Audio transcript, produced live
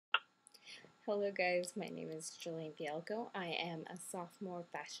Hello guys, my name is Jillian Bielko. I am a sophomore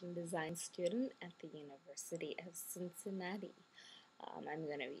fashion design student at the University of Cincinnati. I'm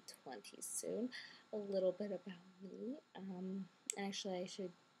going to be 20 soon. A little bit about me. Actually, I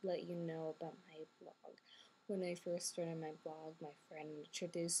should let you know about my blog. When I first started my blog, my friend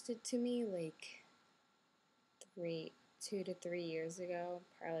introduced it to me like 2 to 3 years ago,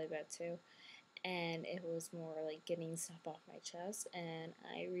 probably about 2. And it was more like getting stuff off my chest, and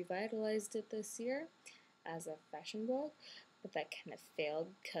I revitalized it this year as a fashion blog, but that kind of failed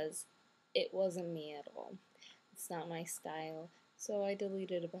because it wasn't me at all. It's not my style. So I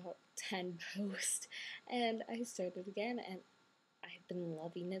deleted about 10 posts and I started again, and I've been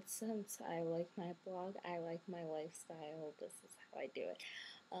loving it since. I like my blog, I like my lifestyle. This is how I do it.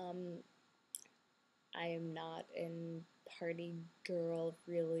 I am not in party girl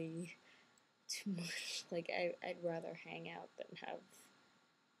really too much. Like I'd rather hang out than have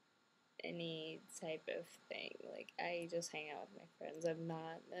any type of thing. Like I just hang out with my friends. I'm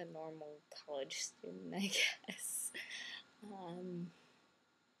not a normal college student, I guess. Um,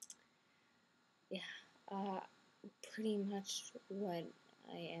 yeah. Pretty much what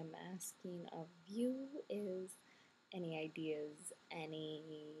I am asking of you is any ideas, any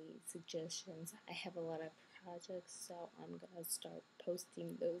suggestions. I have a lot of projects, so I'm gonna start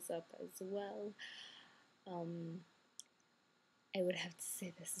posting those up as well. Um, I would have to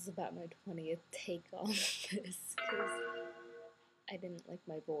say this is about my 20th take on this because I didn't like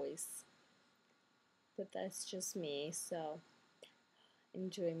my voice. But that's just me, so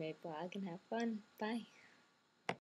enjoy my blog and have fun. Bye.